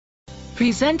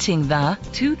Presenting the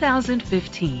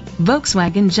 2015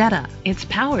 Volkswagen Jetta. It's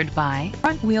powered by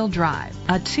front-wheel drive,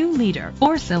 a 2-liter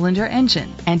 4-cylinder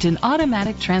engine, and an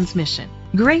automatic transmission.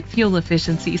 Great fuel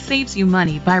efficiency saves you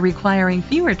money by requiring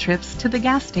fewer trips to the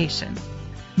gas station.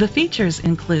 The features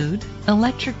include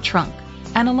electric trunk,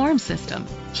 an alarm system,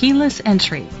 keyless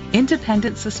entry,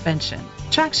 independent suspension,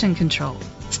 traction control,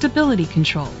 stability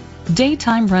control,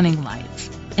 daytime running lights,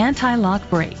 anti-lock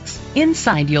brakes.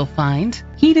 Inside you'll find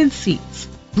heated seats,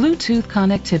 Bluetooth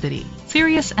connectivity,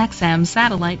 Sirius XM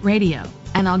satellite radio,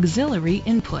 an auxiliary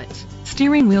input,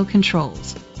 steering wheel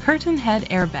controls, curtain head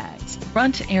airbags,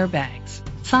 front airbags,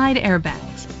 side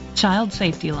airbags, child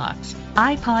safety locks,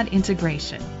 iPod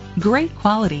integration. Great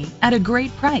quality at a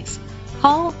great price.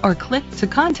 Call or click to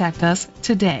contact us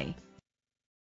today.